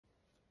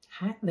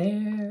Hi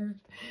there.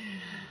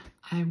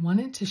 I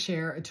wanted to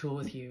share a tool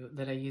with you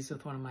that I used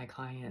with one of my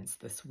clients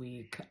this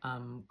week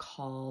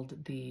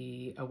called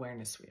the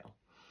Awareness Wheel.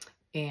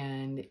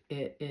 And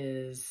it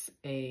is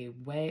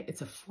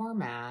it's a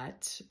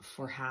format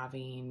for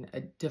having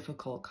a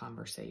difficult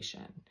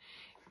conversation.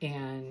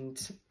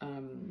 And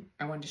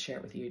I wanted to share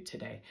it with you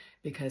today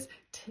because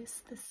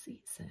 'tis the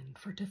season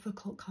for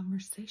difficult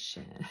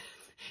conversation.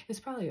 It's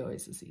probably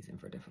always the season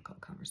for difficult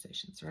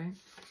conversations, right?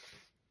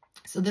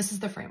 So this is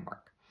the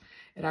framework.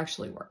 It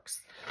actually works.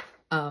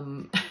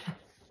 Well,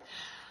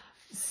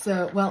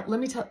 let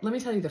me tell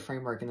you the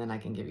framework, and then I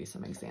can give you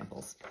some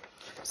examples.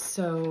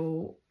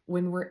 So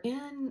when we're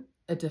in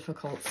a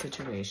difficult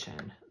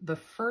situation, the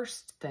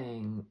first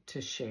thing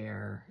to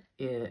share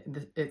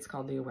it's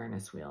called the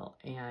awareness wheel,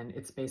 and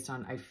it's based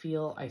on I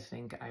feel, I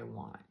think, I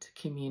want,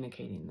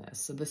 communicating this.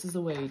 So this is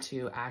a way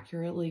to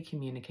accurately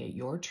communicate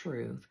your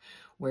truth,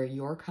 where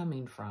you're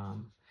coming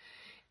from,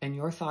 and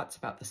your thoughts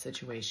about the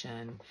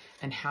situation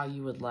and how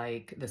you would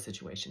like the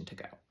situation to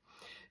go.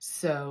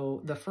 So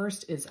the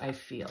first is I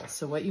feel.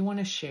 So what you want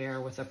to share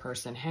with a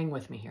person, hang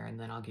with me here and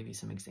then I'll give you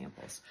some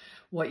examples.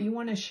 What you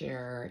want to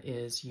share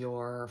is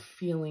your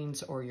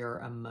feelings or your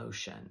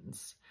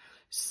emotions.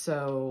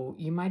 So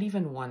you might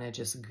even want to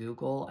just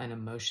Google an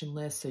emotion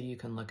list so you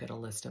can look at a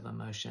list of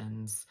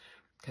emotions,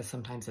 because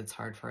sometimes it's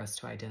hard for us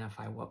to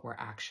identify what we're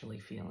actually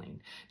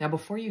feeling. Now,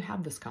 before you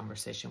have this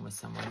conversation with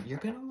someone, you're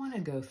going to want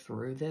to go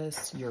through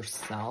this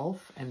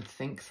yourself and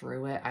think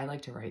through it. I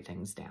like to write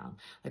things down.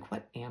 Like,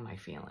 what am I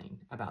feeling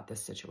about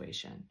this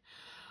situation?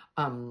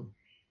 And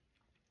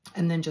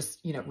then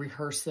just,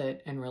 rehearse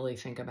it and really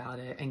think about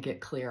it and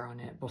get clear on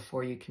it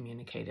before you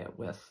communicate it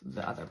with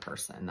the other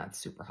person. That's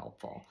super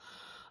helpful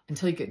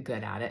until you get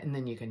good at it. And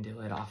then you can do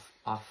it off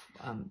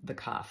the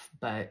cuff.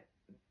 But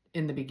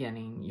in the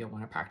beginning, you'll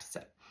want to practice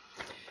it.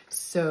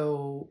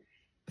 So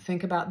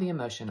think about the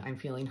emotion. I'm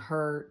feeling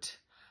hurt.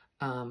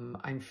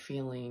 I'm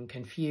feeling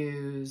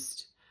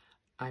confused.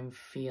 I'm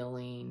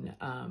feeling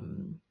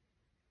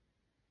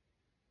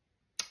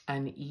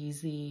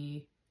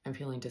uneasy. I'm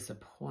feeling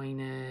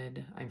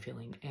disappointed. I'm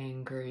feeling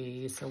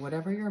angry. So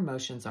whatever your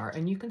emotions are,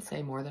 and you can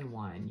say more than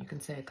one, you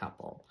can say a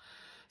couple.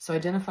 So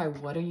identify,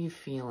 what are you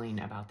feeling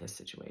about this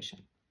situation?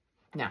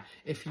 Now,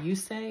 if you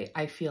say,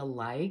 I feel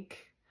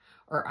like,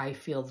 or I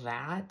feel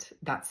that,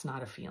 that's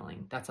not a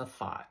feeling. That's a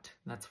thought.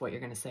 That's what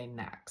you're going to say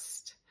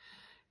next.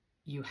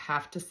 You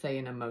have to say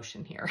an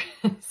emotion here.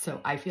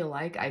 So I feel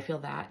like, I feel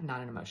that,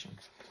 not an emotion.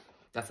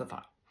 That's a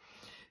thought.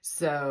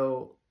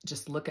 So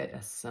just look at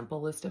a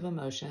simple list of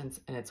emotions,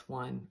 and it's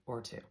one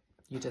or two.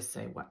 You just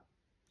say what.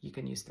 You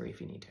can use three if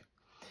you need to.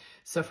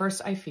 So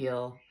first, I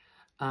feel.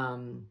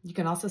 You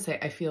can also say,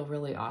 I feel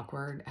really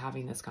awkward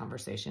having this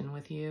conversation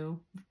with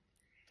you.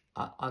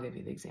 I'll give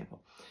you the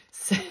example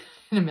so,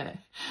 in a minute.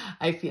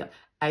 I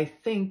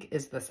think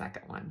is the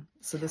second one.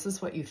 So this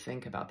is what you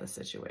think about the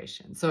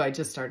situation. So I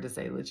just started to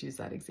say, let's use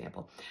that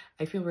example.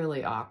 I feel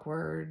really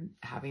awkward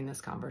having this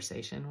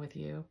conversation with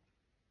you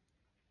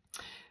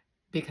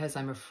because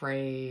I'm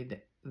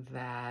afraid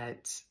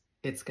that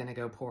it's going to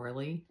go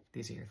poorly.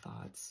 These are your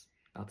thoughts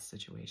about the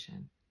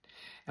situation.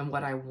 And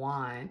what I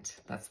want,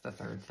 that's the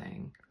third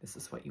thing. This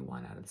is what you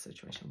want out of the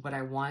situation. What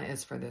I want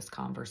is for this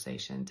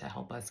conversation to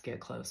help us get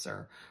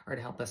closer, or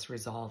to help us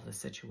resolve the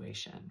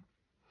situation.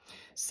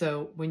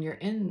 So when you're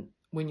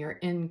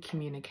in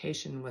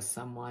communication with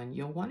someone,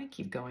 you'll want to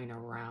keep going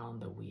around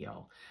the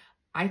wheel.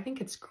 I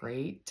think it's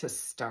great to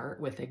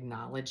start with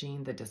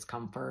acknowledging the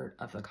discomfort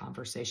of the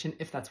conversation,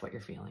 if that's what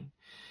you're feeling.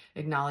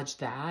 Acknowledge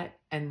that,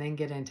 and then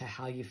get into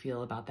how you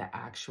feel about the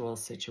actual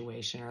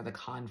situation or the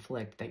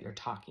conflict that you're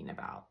talking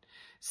about.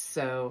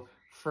 So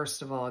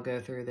first of all, go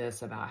through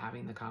this about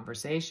having the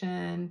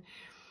conversation,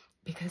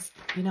 because,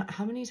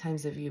 how many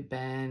times have you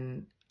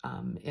been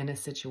in a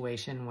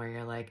situation where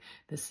you're like,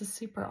 this is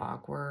super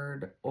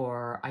awkward,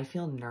 or I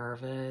feel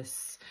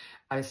nervous.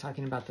 I was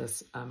talking about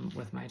this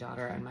with my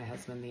daughter and my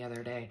husband the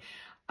other day.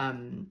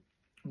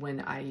 When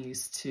I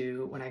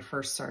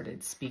first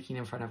started speaking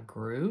in front of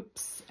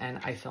groups and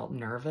I felt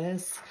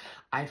nervous,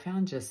 I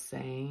found just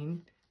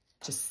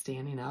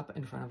standing up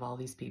in front of all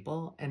these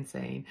people and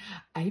saying,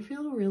 I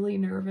feel really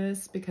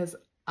nervous because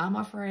I'm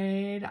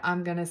afraid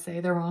I'm going to say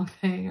the wrong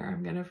thing, or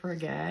I'm going to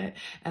forget,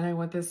 and I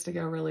want this to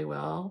go really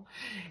well.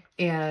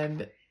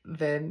 And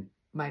then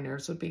my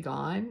nerves would be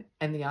gone,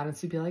 and the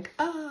audience would be like,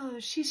 oh,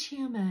 she's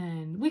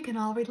human. We can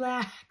all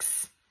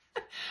relax.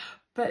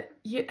 But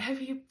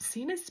have you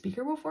seen a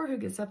speaker before who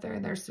gets up there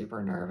and they're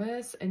super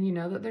nervous, and you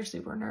know that they're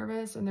super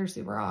nervous and they're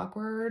super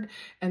awkward,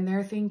 and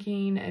they're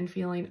thinking and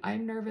feeling,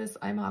 I'm nervous,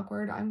 I'm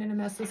awkward, I'm going to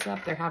mess this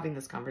up. They're having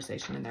this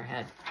conversation in their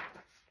head.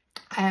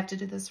 I have to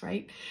do this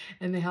right.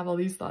 And they have all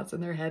these thoughts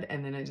in their head,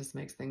 and then it just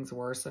makes things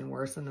worse and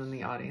worse. And then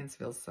the audience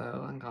feels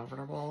so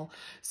uncomfortable.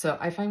 So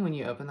I find when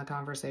you open the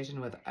conversation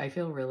with, I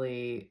feel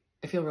really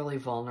I feel really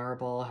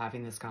vulnerable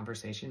having this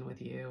conversation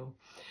with you.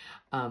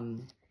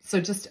 So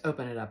just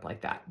open it up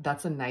like that.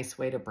 That's a nice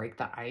way to break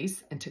the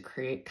ice and to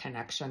create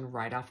connection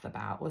right off the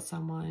bat with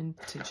someone,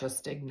 to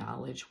just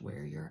acknowledge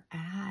where you're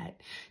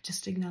at.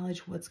 Just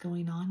acknowledge what's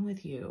going on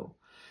with you.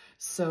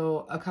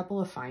 So a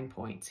couple of fine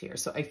points here.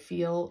 So I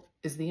feel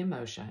is the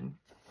emotion,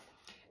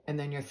 and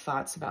then your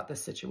thoughts about the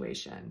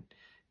situation.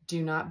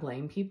 Do not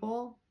blame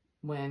people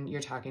when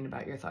you're talking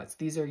about your thoughts.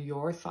 These are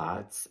your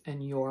thoughts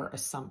and your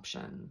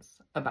assumptions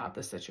about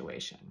the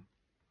situation.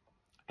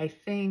 I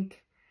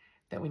think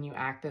that when you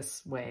act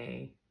this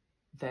way,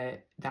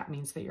 that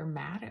means that you're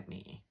mad at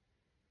me.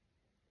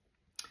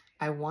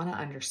 I want to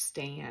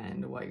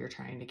understand what you're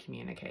trying to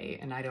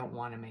communicate, and I don't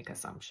want to make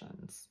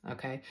assumptions,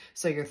 okay?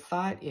 So your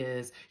thought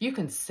is, you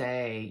can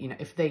say, you know,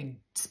 if they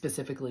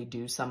specifically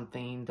do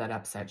something that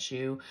upsets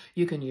you,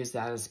 you can use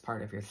that as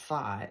part of your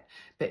thought,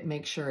 but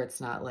make sure it's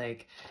not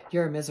like,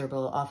 you're a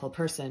miserable, awful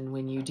person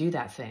when you do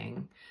that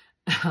thing.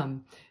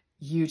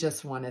 You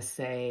just want to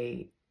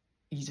say,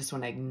 you just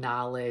want to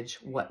acknowledge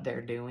what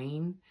they're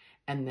doing,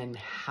 and then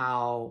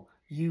how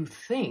you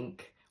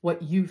think,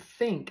 what you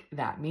think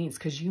that means,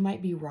 because you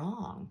might be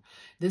wrong.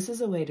 This is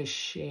a way to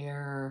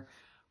share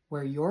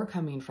where you're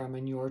coming from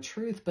and your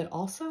truth, but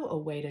also a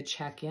way to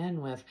check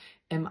in with,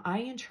 am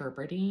I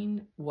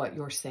interpreting what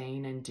you're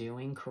saying and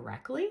doing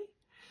correctly?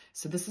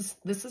 So this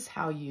is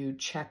how you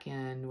check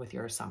in with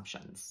your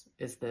assumptions,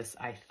 is this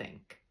I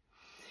think.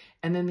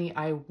 And then the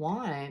I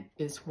want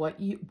is what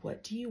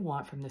do you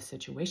want from this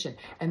situation?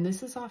 And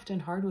this is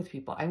often hard with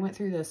people. I went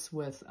through this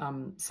with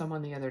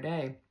someone the other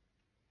day,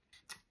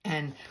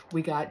 and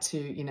we got to,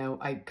 you know,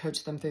 I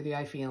coached them through the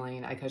I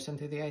feeling, I coached them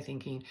through the I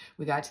thinking.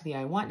 We got to the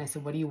I want, and I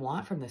said, what do you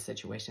want from this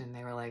situation? And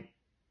they were like,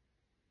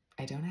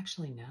 I don't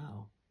actually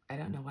know. I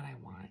don't know what I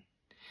want.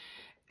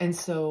 And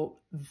so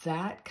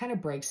that kind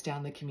of breaks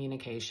down the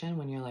communication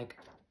when you're like,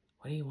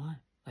 what do you want?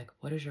 Like,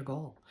 what is your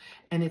goal?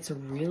 And it's a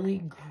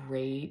really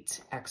great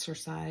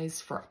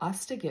exercise for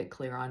us to get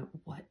clear on,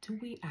 what do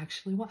we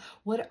actually want?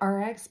 What are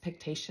our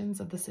expectations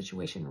of the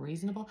situation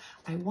reasonable?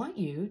 I want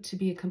you to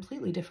be a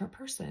completely different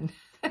person.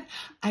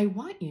 I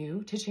want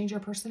you to change your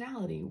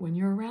personality when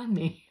you're around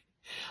me.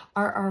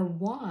 Are our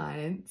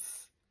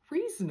wants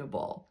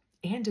reasonable?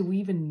 And do we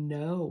even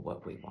know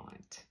what we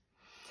want?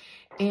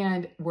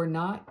 And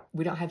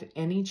we don't have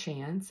any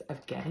chance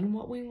of getting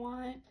what we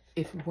want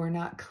if we're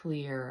not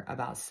clear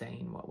about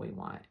saying what we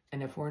want.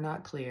 And if we're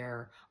not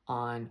clear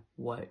on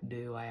what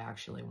do I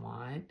actually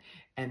want,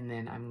 and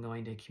then I'm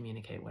going to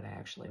communicate what I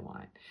actually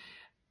want.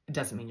 It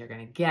doesn't mean you're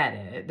going to get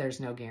it. There's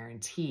no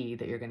guarantee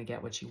that you're going to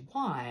get what you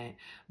want,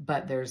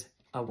 but there's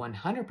a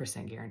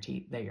 100%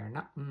 guarantee that you're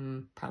not,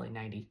 probably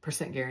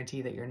 90%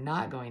 guarantee that you're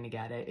not going to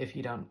get it if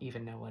you don't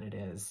even know what it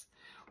is,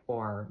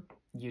 or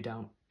you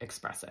don't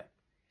express it.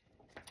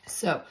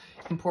 So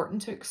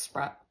important to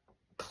express,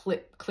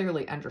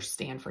 clearly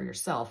understand for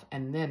yourself,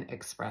 and then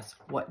express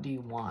what do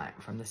you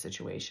want from the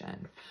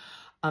situation.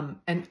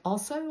 And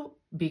also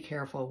be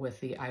careful with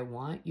the I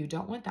want. You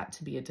don't want that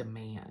to be a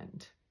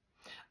demand.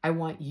 I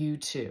want you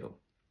to.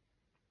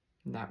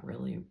 That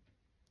really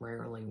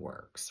rarely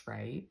works,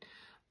 right?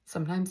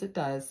 Sometimes it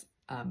does.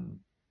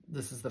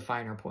 This is the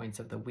finer points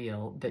of the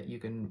wheel that you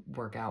can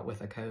work out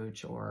with a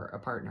coach or a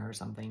partner or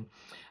something,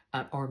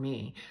 or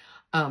me.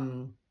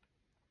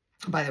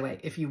 By the way,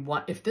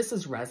 if this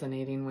is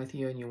resonating with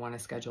you and you want to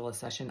schedule a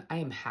session, I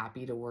am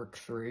happy to work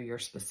through your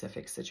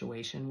specific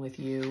situation with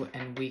you,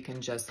 and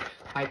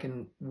I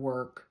can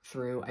work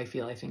through I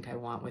feel, I think, I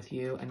want with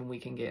you, and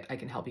I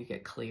can help you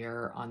get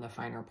clear on the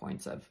finer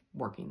points of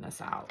working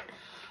this out.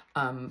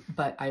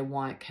 But I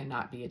want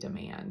cannot be a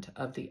demand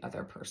of the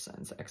other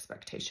person's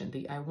expectation.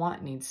 The I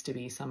want needs to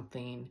be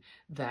something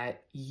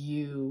that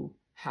you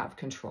have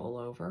control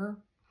over,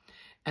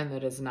 and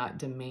that is not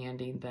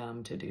demanding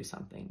them to do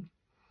something.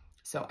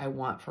 So I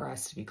want for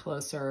us to be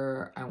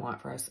closer. I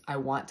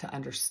want to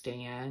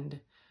understand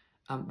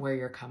where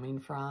you're coming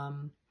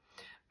from.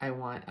 I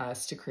want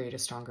us to create a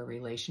stronger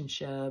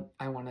relationship.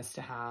 I want us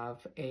to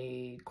have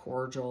a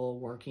cordial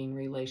working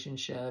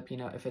relationship. You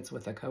know, if it's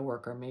with a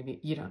coworker,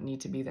 maybe you don't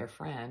need to be their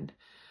friend,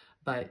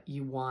 but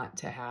you want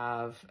to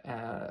have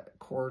a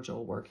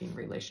cordial working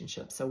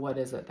relationship. So what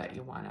is it that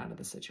you want out of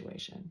the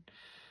situation?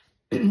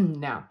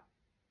 Now,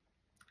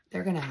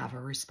 they're going to have a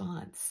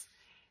response.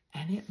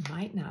 And it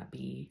might not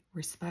be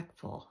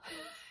respectful.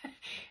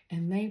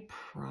 And they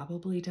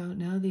probably don't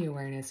know the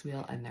awareness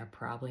wheel, and they're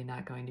probably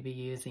not going to be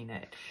using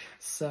it.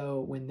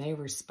 So when they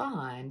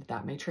respond,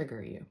 that may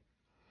trigger you.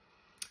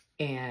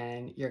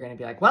 And you're going to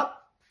be like, well,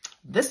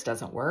 this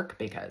doesn't work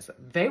because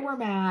they were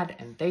mad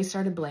and they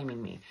started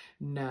blaming me.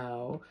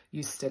 No,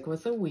 you stick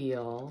with the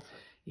wheel.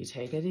 You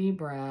take a deep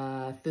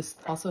breath. This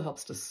also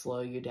helps to slow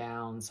you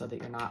down so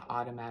that you're not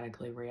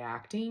automatically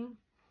reacting.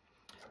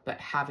 But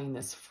having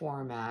this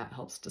format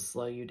helps to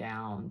slow you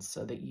down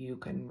so that you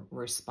can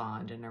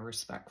respond in a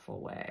respectful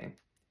way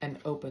and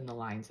open the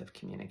lines of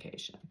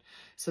communication.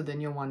 So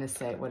then you'll want to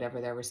say, whatever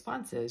their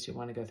response is, you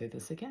want to go through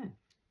this again.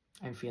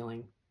 I'm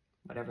feeling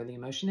whatever the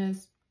emotion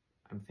is.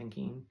 I'm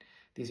thinking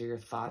These are your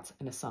thoughts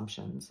and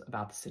assumptions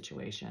about the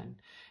situation.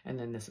 And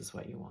then this is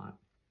what you want.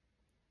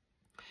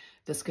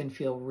 This can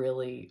feel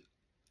really,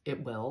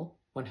 it will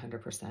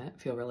 100%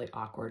 feel really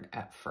awkward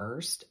at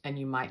first. And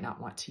you might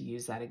not want to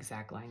use that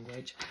exact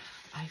language.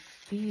 I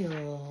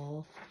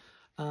feel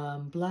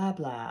blah,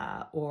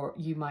 blah, or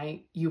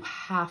you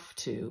have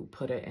to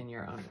put it in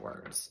your own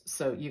words.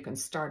 So you can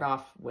start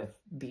off with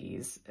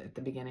these at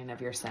the beginning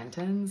of your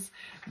sentence,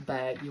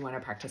 but you want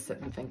to practice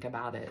it and think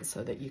about it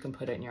so that you can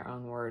put it in your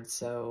own words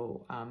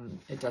so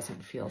it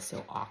doesn't feel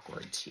so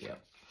awkward to you.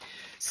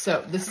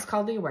 So this is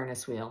called the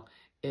awareness wheel.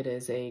 It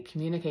is a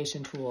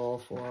communication tool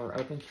for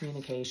open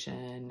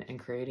communication and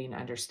creating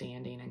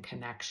understanding and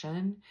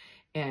connection.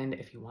 And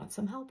if you want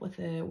some help with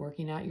it,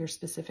 working out your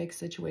specific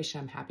situation,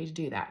 I'm happy to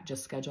do that.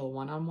 Just schedule a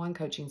one-on-one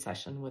coaching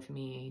session with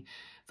me.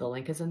 The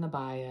link is in the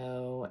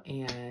bio,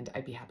 and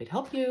I'd be happy to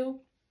help you.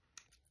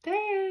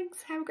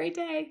 Thanks. Have a great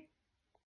day.